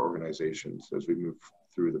organizations as we move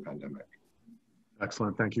through the pandemic.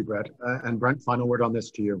 Excellent, thank you, Brett. And Brent, final word on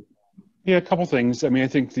this to you. Yeah, a couple things. I mean, I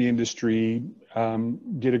think the industry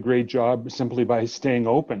did a great job simply by staying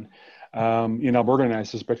open. In Alberta, and I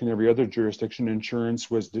suspect in every other jurisdiction,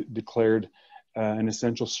 insurance was declared an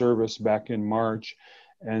essential service back in March,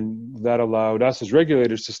 and that allowed us as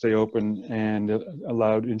regulators to stay open and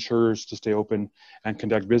allowed insurers to stay open and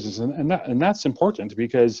conduct business. And that's important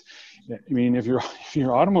because, I mean, if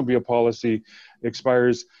your automobile policy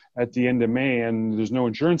expires at the end of May and there's no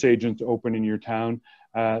insurance agent open in your town,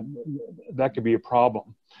 that could be a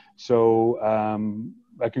problem. So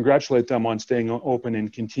I congratulate them on staying open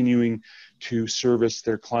and continuing to service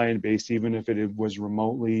their client base, even if it was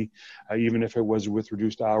remotely, even if it was with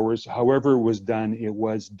reduced hours. However it was done, it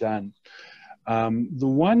was done. The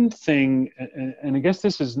one thing, and I guess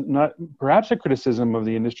this is not perhaps a criticism of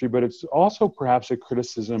the industry, but it's also perhaps a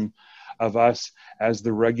criticism of us as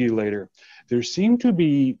the regulator. There seemed to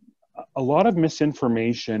be a lot of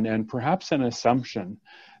misinformation and perhaps an assumption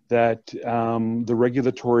that the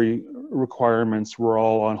regulatory requirements were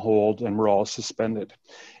all on hold and were all suspended.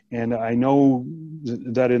 And I know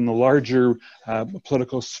that in the larger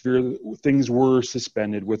political sphere, things were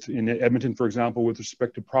suspended. In Edmonton, for example, with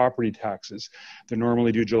respect to property taxes. They're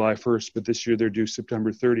normally due July 1st, but this year they're due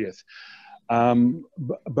September 30th.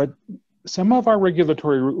 But some of our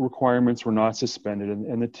regulatory requirements were not suspended.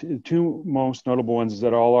 And the two most notable ones is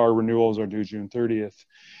that all our renewals are due June 30th.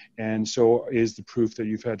 And so is the proof that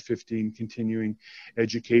you've had 15 continuing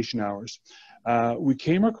education hours. We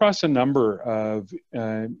came across a number of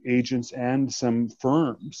agents and some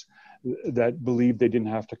firms that believed they didn't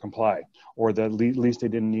have to comply, or that at least they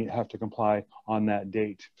didn't have to comply on that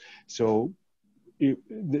date. So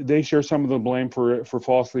they share some of the blame for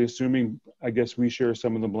falsely assuming. I guess we share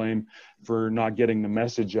some of the blame for not getting the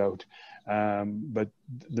message out. But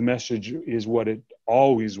the message is what it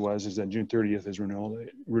always was, is that June 30th is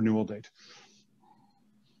renewal date.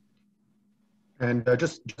 And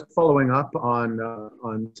just following up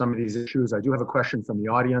on some of these issues, I do have a question from the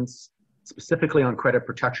audience, specifically on credit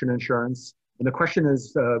protection insurance. And the question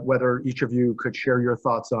is whether each of you could share your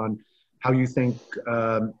thoughts on how you think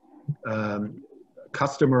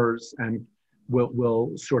customers and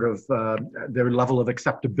will sort of their level of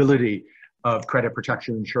acceptability of credit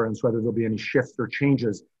protection insurance, whether there'll be any shifts or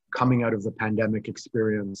changes coming out of the pandemic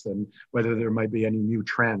experience, and whether there might be any new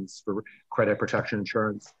trends for credit protection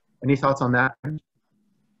insurance. Any thoughts on that?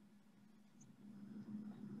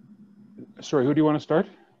 Sorry, who do you want to start?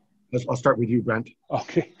 I'll start with you, Brent.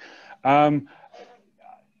 Okay. I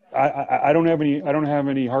don't have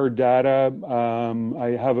any hard data.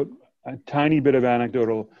 I have a tiny bit of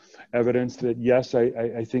anecdotal evidence that yes,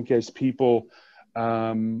 I think as people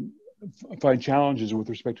find challenges with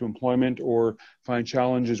respect to employment or find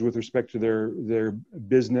challenges with respect to their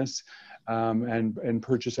business and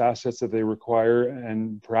purchase assets that they require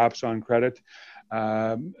and perhaps on credit,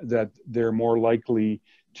 that they're more likely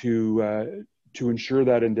to insure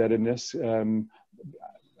that indebtedness.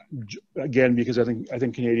 Again, because I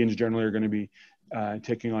think Canadians generally are going to be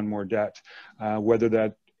taking on more debt. Whether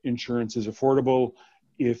that insurance is affordable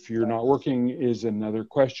if you're not working is another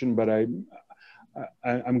question, but I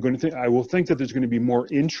will think that there's going to be more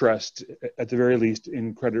interest, at the very least,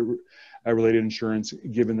 in credit-related insurance,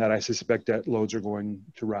 given that I suspect that loads are going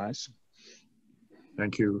to rise.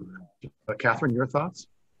 Thank you. Catherine, your thoughts?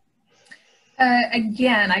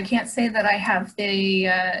 Again, I can't say that I have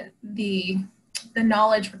the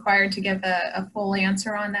knowledge required to give a full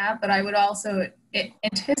answer on that, but I would also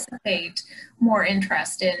anticipate more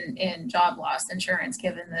interest in job loss insurance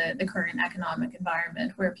given the current economic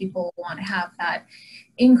environment, where people want to have that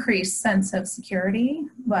increased sense of security.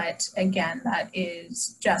 But again, that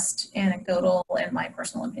is just anecdotal and my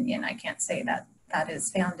personal opinion. I can't say that that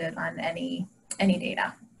is founded on any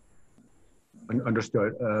data.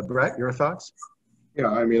 Understood. Brett, your thoughts? Yeah,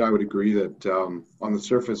 I mean, I would agree that on the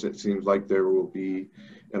surface, it seems like there will be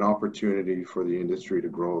an opportunity for the industry to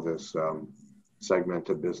grow this segment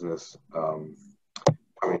of business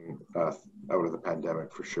coming out of the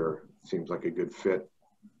pandemic for sure. Seems like a good fit.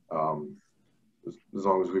 As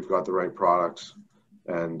long as we've got the right products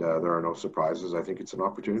and there are no surprises, I think it's an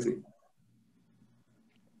opportunity.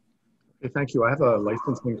 Okay, thank you. I have a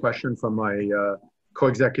licensing question from my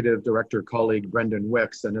co-executive director colleague, Brendan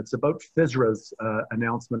Wicks, and it's about FSRA's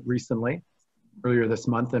announcement recently, earlier this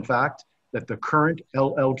month, in fact, that the current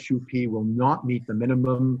LLQP will not meet the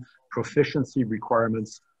minimum proficiency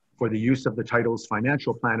requirements for the use of the titles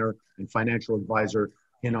financial planner and financial advisor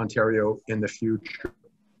in Ontario in the future.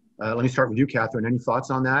 Let me start with you, Catherine. Any thoughts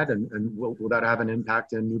on that? And will that have an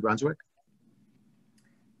impact in New Brunswick?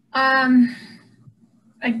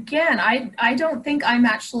 Again, I don't think I'm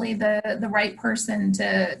actually the right person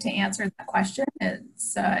to answer that question.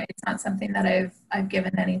 It's not something that I've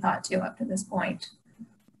given any thought to up to this point.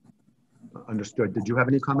 Understood. Did you have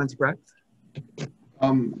any comments, Brett?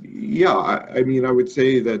 Yeah, I mean, I would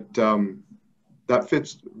say that that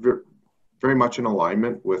fits very much in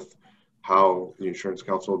alignment with how the Insurance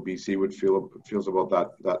Council of BC feels about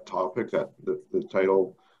that topic, that the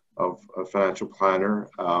title of a financial planner.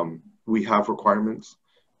 We have requirements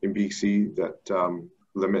in BC that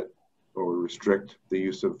limit or restrict the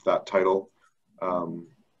use of that title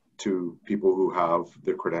to people who have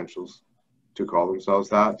the credentials to call themselves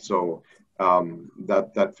that. So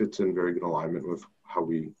that fits in very good alignment with how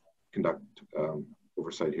we conduct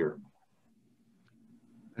oversight here.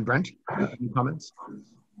 And Brent, any comments?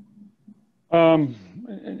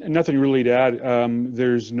 Nothing really to add.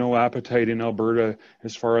 There's no appetite in Alberta,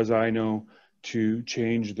 as far as I know, to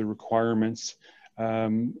change the requirements.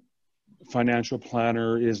 Financial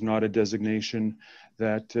planner is not a designation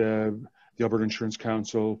that the Alberta Insurance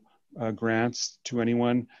Council grants to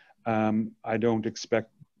anyone. I don't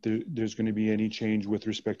expect there's going to be any change with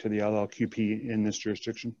respect to the LLQP in this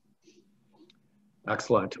jurisdiction.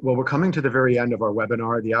 Excellent. Well, we're coming to the very end of our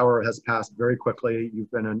webinar. The hour has passed very quickly.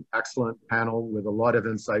 You've been an excellent panel with a lot of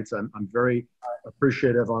insights. I'm very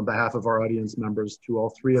appreciative on behalf of our audience members to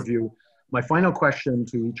all three of you. My final question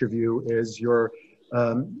to each of you is your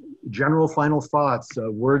general final thoughts,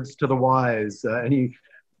 words to the wise, any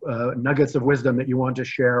nuggets of wisdom that you want to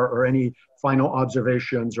share, or any final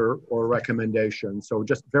observations or recommendations. So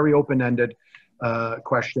just very open-ended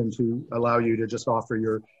question to allow you to just offer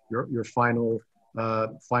your final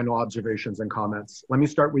observations and comments. Let me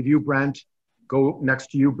start with you, Brent. Go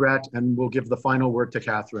next to you, Brett, and we'll give the final word to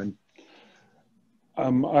Catherine.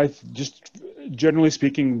 Just generally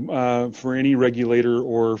speaking, for any regulator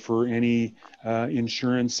or for any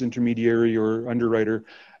insurance intermediary or underwriter,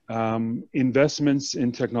 investments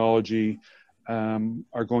in technology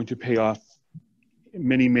are going to pay off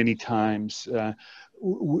many, many times.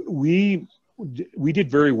 We did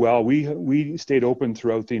very well. We stayed open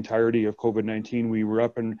throughout the entirety of COVID-19. We were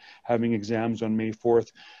up and having exams on May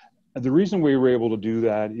 4th. The reason we were able to do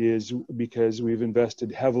that is because we've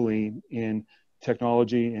invested heavily in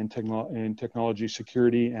technology and technology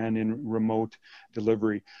security and in remote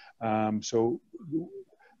delivery. So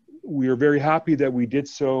we are very happy that we did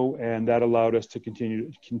so, and that allowed us to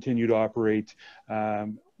continue to operate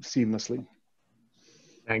seamlessly.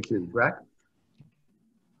 Thank you. Brett?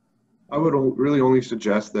 I would really only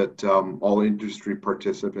suggest that all industry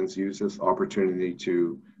participants use this opportunity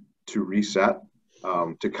to reset,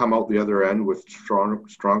 to come out the other end with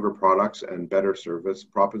stronger products and better service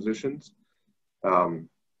propositions.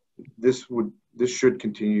 This should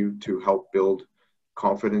continue to help build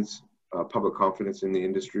confidence, public confidence in the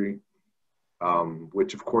industry,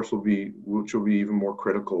 which of course will be even more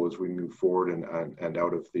critical as we move forward and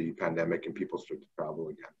out of the pandemic and people start to travel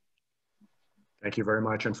again. Thank you very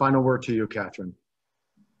much. And final word to you, Catherine.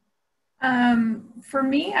 For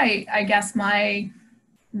me, I guess my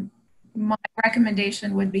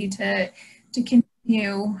recommendation would be to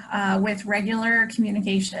continue with regular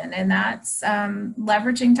communication, and that's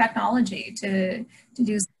leveraging technology to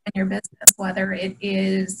do something in your business, whether it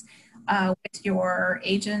is with your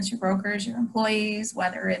agents, your brokers, your employees,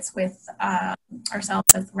 whether it's with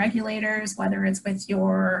ourselves as regulators, whether it's with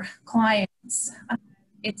your clients.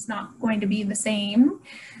 It's not going to be the same.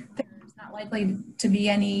 There's not likely to be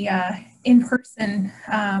any in-person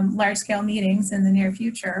large-scale meetings in the near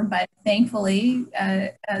future, but thankfully,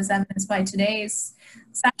 as evidenced by today's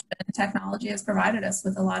session, technology has provided us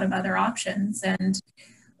with a lot of other options. And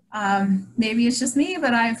maybe it's just me,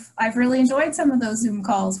 but I've really enjoyed some of those Zoom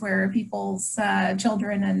calls where people's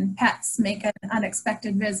children and pets make an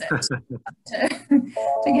unexpected visit to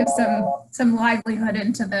give some livelihood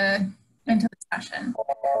into the session.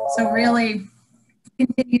 So really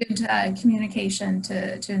continued communication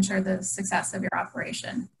to ensure the success of your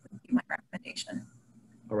operation would be my recommendation.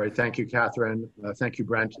 All right, thank you, Catherine. Thank you,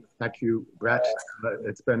 Brent. Thank you, Brett.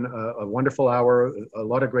 It's been a wonderful hour, a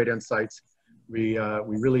lot of great insights. We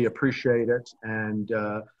really appreciate it. And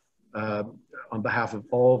on behalf of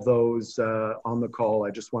all of those on the call,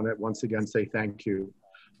 I just want to once again say thank you.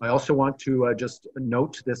 I also want to just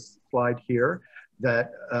note this slide here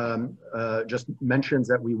that just mentions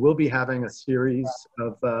that we will be having a series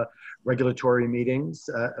of regulatory meetings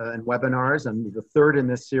and webinars, and the third in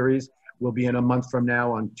this series will be in a month from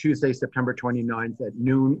now on Tuesday, September 29th at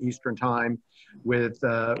noon Eastern Time with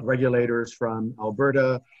regulators from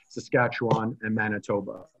Alberta, Saskatchewan, and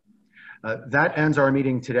Manitoba. That ends our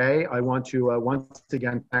meeting today. I want to once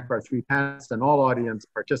again thank our three panelists and all audience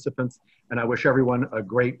participants, and I wish everyone a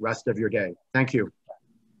great rest of your day. Thank you.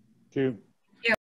 Thank you.